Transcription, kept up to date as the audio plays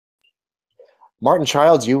Martin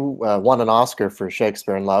Childs, you won an Oscar for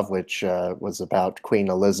Shakespeare in Love, which was about Queen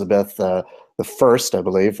Elizabeth the First, I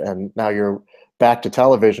believe, and now you're back to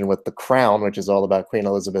television with The Crown, which is all about Queen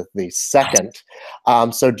Elizabeth the Second.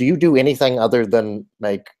 So, do you do anything other than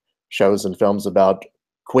make shows and films about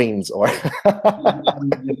queens? Or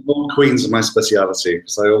Queens are my speciality,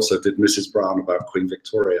 because I also did Mrs. Brown about Queen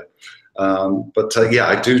Victoria. Yeah,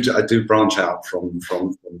 I do branch out from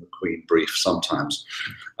the Queen brief sometimes,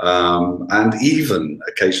 and even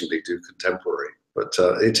occasionally do contemporary. But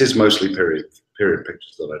it is mostly period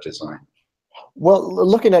pictures that I design. well,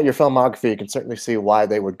 looking at your filmography, you can certainly see why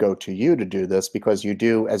they would go to you to do this, because you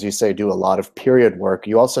do, as you say, do a lot of period work.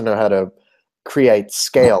 You also know how to create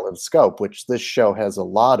scale and scope, which this show has a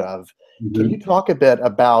lot of. Can you talk a bit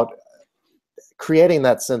about creating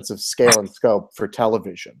that sense of scale and scope for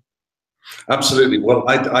television? Absolutely. Well,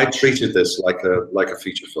 I treated this like a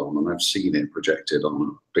feature film, and I've seen it projected on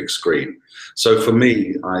a big screen. So for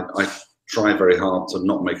me, I try very hard to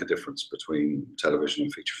not make a difference between television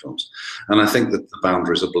and feature films. And I think that the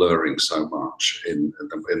boundaries are blurring so much in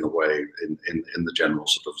the way, in the general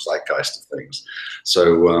sort of zeitgeist of things.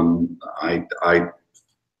 So I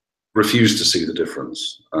refuse to see the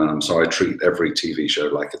difference. So I treat every TV show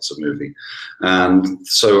like it's a movie. And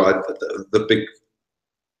so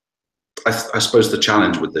I suppose the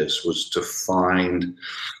challenge with this was to find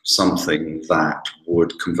something that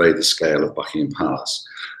would convey the scale of Buckingham Palace.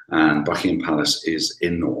 And Buckingham Palace is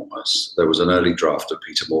enormous. There was an early draft of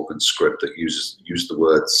Peter Morgan's script that used the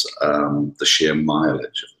words the sheer mileage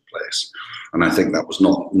of the place. And I think that was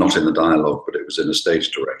not in the dialogue, but it was in a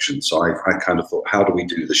stage direction. So I kind of thought, how do we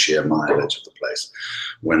do the sheer mileage of the place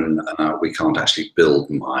when we can't actually build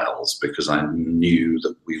miles? Because I knew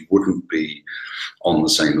that we wouldn't be on the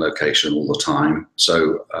same location all the time.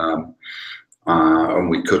 So and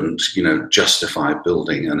we couldn't, justify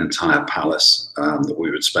building an entire palace that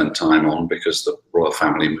we would spend time on, because the royal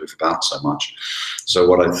family move about so much. So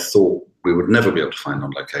what I thought we would never be able to find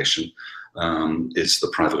on location is the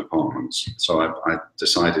private apartments. So I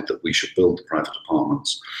decided that we should build the private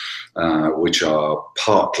apartments, which are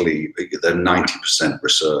partly, they're 90%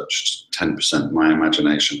 researched, 10% my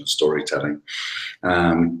imagination and storytelling,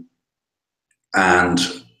 and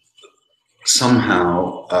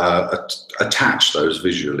somehow attach those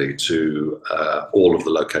visually to all of the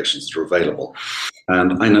locations that are available.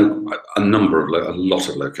 And I know a lot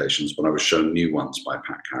of locations, but I was shown new ones by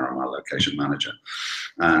Pat Carroll, our location manager.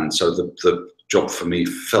 And so the job for me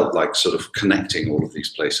felt like sort of connecting all of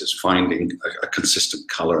these places, finding a consistent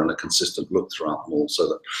color and a consistent look throughout them all, so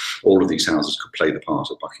that all of these houses could play the part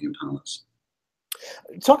of Buckingham Palace.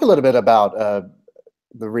 Talk a little bit about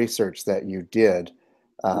the research that you did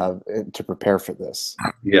to prepare for this.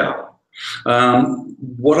 Yeah.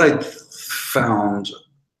 What I found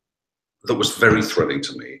that was very thrilling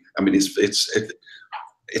to me, I mean,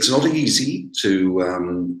 it's not easy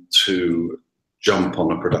to jump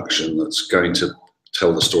on a production that's going to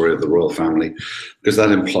tell the story of the royal family, because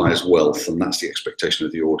that implies wealth, and that's the expectation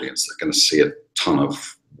of the audience. They're going to see a ton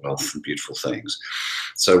of wealth and beautiful things.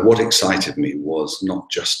 So what excited me was not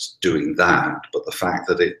just doing that, but the fact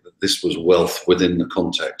that this was wealth within the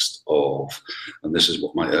context of, and this is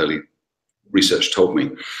what my early research told me,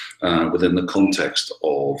 within the context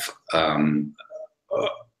of a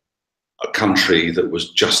country that was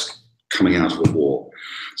just coming out of a war.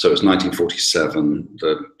 So it was 1947,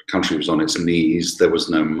 the country was on its knees, there was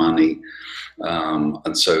no money.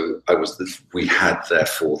 And so we had,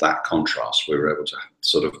 therefore, that contrast. We were able to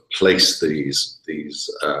sort of place these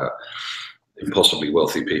impossibly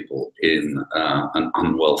wealthy people in an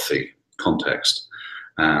unwealthy context.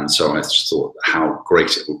 And so I just thought how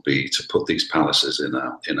great it would be to put these palaces in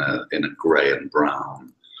a grey and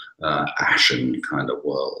brown, ashen kind of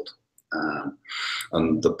world.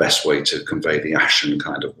 And the best way to convey the ashen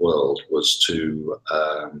kind of world was to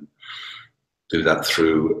do that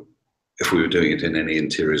through, if we were doing it in any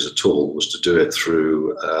interiors at all, was to do it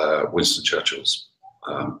through Winston Churchill's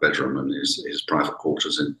bedroom and his private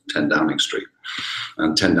quarters in 10 Downing Street.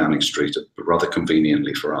 And 10 Downing Street had rather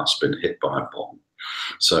conveniently for us been hit by a bomb.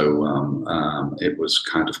 So it was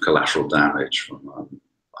kind of collateral damage from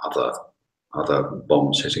other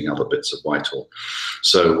bombs hitting other bits of Whitehall.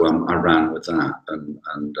 So I ran with that,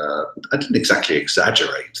 and I didn't exactly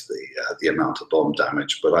exaggerate the amount of bomb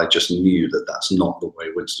damage, but I just knew that that's not the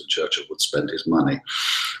way Winston Churchill would spend his money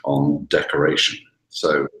on decoration.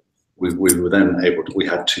 So we were then able to, we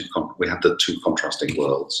had the two contrasting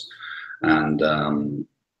worlds, and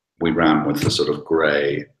we ran with the sort of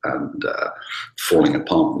grey and falling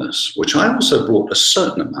apartness, which I also brought a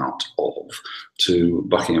certain amount of to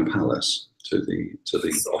Buckingham Palace, to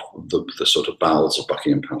the the sort of bowels of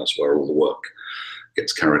Buckingham Palace, where all the work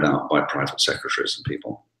gets carried out by private secretaries and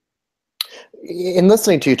people. In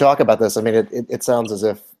listening to you talk about this, I mean, it sounds as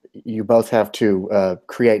if you both have to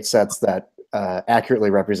create sets that accurately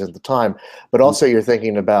represent the time, but also you're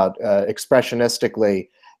thinking about expressionistically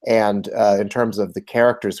and in terms of the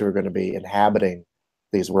characters who are going to be inhabiting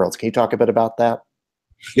these worlds. Can you talk a bit about that?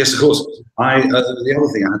 Yes, of course. The other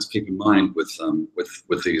thing I had to keep in mind with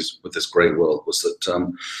this grey world was that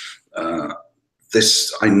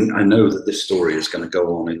I know that this story is going to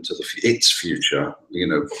go on into its future, you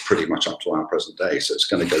know, pretty much up to our present day. So it's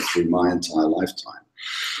going to go through my entire lifetime.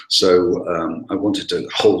 So I wanted to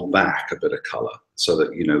hold back a bit of colour so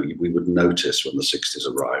that, you know, we would notice when the 60s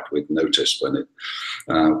arrived. We'd notice when it,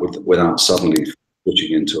 without suddenly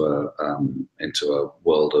switching into a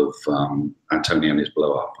world of Antonioni's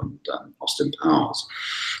blow up and Austin Powers.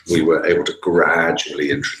 We were able to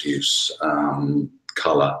gradually introduce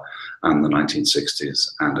colour and the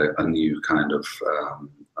 1960s and a new kind of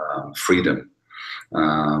freedom.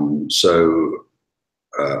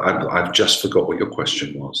 I've just forgot what your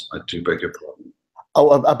question was. I do beg your pardon.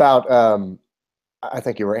 Oh, about I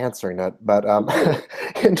think you were answering that, but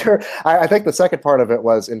I think the second part of it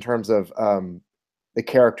was in terms of the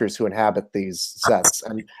characters who inhabit these sets,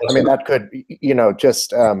 and I mean that could, you know,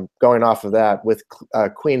 just going off of that with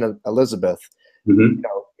Queen Elizabeth. Mm-hmm. You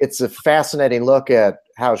know, it's a fascinating look at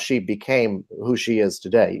how she became who she is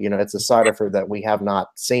today. You know, it's a side of her that we have not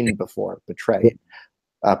seen before, portrayed.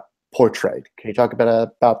 Can you talk a bit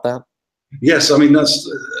about that? Yes, I mean that's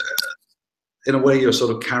in a way you're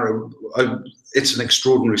sort of carrying. It's an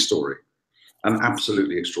extraordinary story, an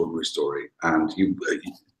absolutely extraordinary story, and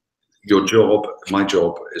your job, my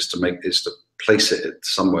job, is to place it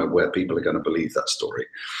somewhere where people are going to believe that story.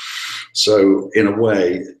 So in a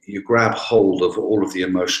way, you grab hold of all of the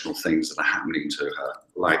emotional things that are happening to her,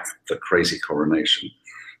 like the crazy coronation,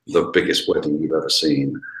 the biggest wedding you've ever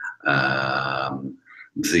seen,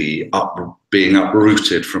 being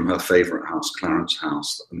uprooted from her favourite house, Clarence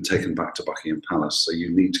House, and taken back to Buckingham Palace. So you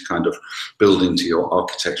need to kind of build into your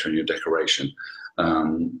architecture and your decoration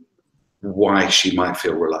why she might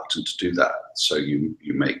feel reluctant to do that. So you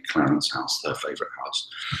make Clarence House her favourite house,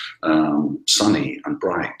 sunny and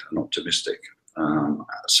bright and optimistic,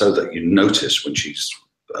 so that you notice when she's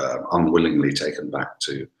unwillingly taken back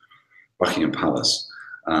to Buckingham Palace,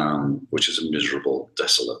 which is a miserable,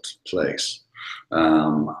 desolate place,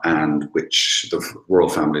 and which the royal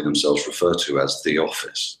family themselves refer to as the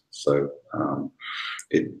office. So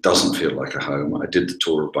it doesn't feel like a home. I did the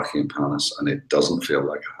tour of Buckingham Palace and it doesn't feel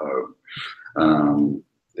like a home.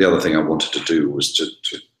 The other thing I wanted to do was to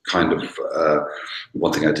kind of,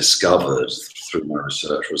 one thing I discovered through my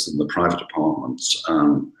research was in the private apartments,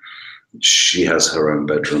 she has her own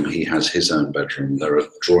bedroom, he has his own bedroom. There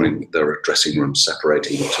are dressing rooms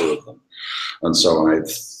separating the two of them. And so I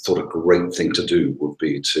thought a great thing to do would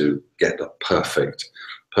be to get a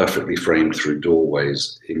perfectly framed through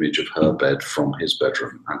doorways image of her bed from his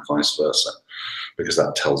bedroom and vice versa, because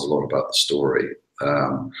that tells a lot about the story.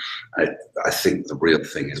 I think the real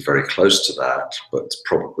thing is very close to that, but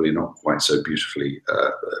probably not quite so beautifully,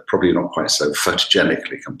 probably not quite so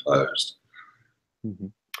photogenically composed. Mm-hmm.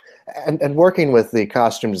 And working with the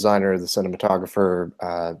costume designer, the cinematographer,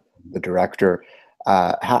 the director,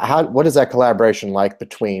 what is that collaboration like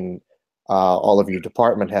between all of you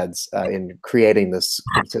department heads in creating this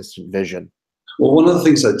consistent vision? Well, one of the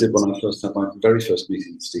things I did when I first had my very first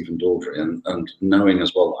meeting with Stephen Daldry, and knowing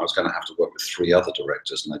as well I was going to have to work with 3 other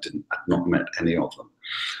directors, and I'd not met any of them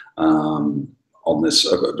on this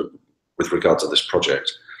with regard to this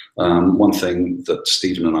project. One thing that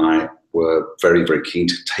Stephen and I were very, very keen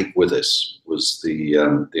to take with us was the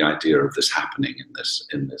idea of this happening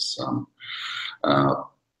in this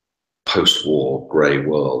post-war grey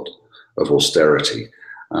world of austerity,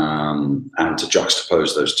 and to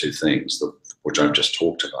juxtapose those two things, which I've just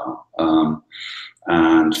talked about.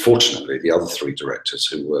 And fortunately, the other 3 directors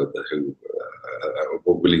who were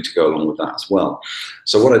willing to go along with that as well.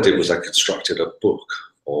 So what I did was I constructed a book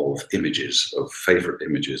of images, of favourite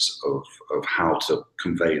images of how to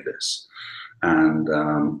convey this. And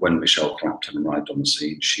when Michelle Clapton arrived on the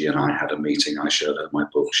scene, she and I had a meeting. I showed her my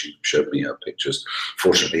book. She showed me her pictures.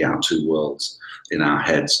 Fortunately, our 2 worlds in our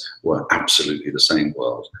heads were absolutely the same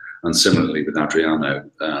world. And similarly with Adriano,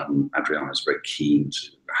 Adriano is very keen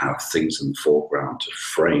to have things in the foreground to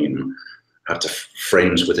frame,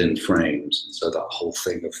 frames within frames. And so that whole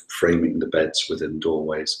thing of framing the beds within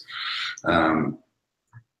doorways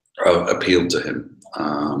appealed to him.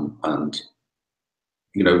 And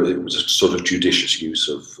you know, it was a sort of judicious use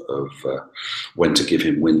of when to give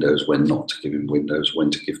him windows, when not to give him windows,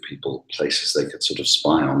 when to give people places they could sort of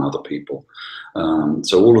spy on other people.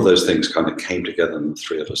 So all of those things kind of came together, and the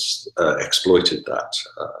three of us exploited that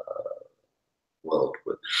world,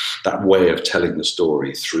 with that way of telling the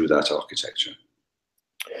story through that architecture.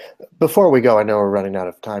 Before we go, I know we're running out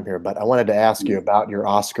of time here, but I wanted to ask you about your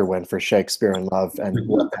Oscar win for Shakespeare in Love and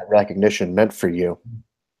what that recognition meant for you.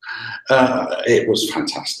 It was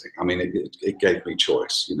fantastic. I mean, it gave me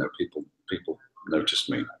choice. You know, people noticed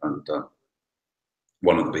me, and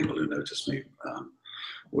one of the people who noticed me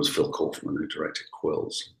was Phil Kaufman, who directed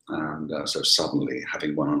Quills. And so suddenly,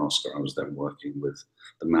 having won an Oscar, I was then working with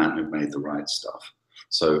the man who made the right stuff.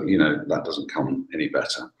 So, you know, that doesn't come any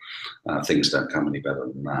better. Things don't come any better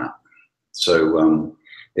than that. So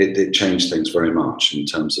it changed things very much in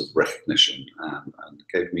terms of recognition, and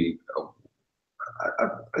gave me,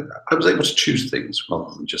 I was able to choose things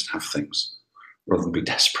rather than just have things, rather than be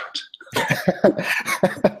desperate.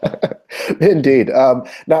 Indeed.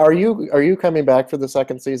 Now, are you coming back for the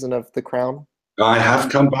second season of The Crown? I have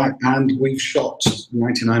come back, and we've shot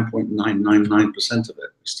 99.999% of it.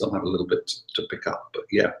 We still have a little bit to pick up, but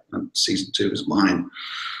yeah, and season 2 is mine.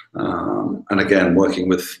 And again, working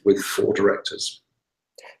with 4 directors.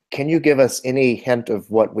 Can you give us any hint of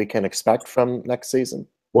what we can expect from next season?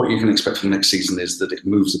 What you can expect from next season is that it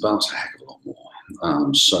moves about a heck of a lot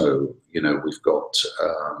more. So, you know, we've got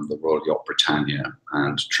the Royal Yacht Britannia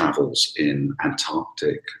and travels in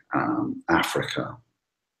Antarctic, Africa,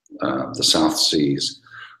 the South Seas.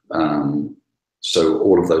 So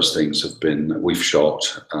all of those things we've shot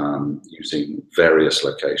using various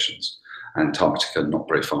locations. Antarctica, not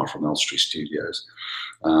very far from Elstree Studios.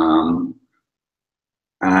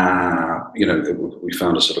 You know, we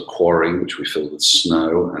found a sort of quarry which we filled with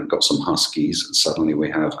snow and got some huskies, and suddenly we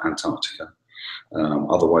have Antarctica.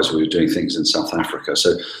 Otherwise, we were doing things in South Africa.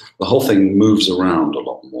 So the whole thing moves around a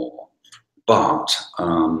lot more. But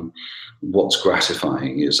what's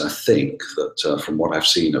gratifying is, I think that from what I've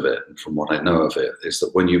seen of it and from what I know of it, is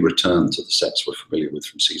that when you return to the sets we're familiar with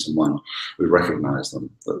from season 1, we recognize them.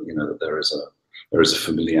 That, you know, that there is a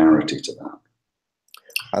familiarity to that.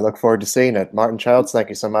 I look forward to seeing it. Martin Childs, thank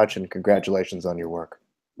you so much, and congratulations on your work.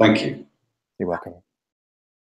 Thank you. You're welcome.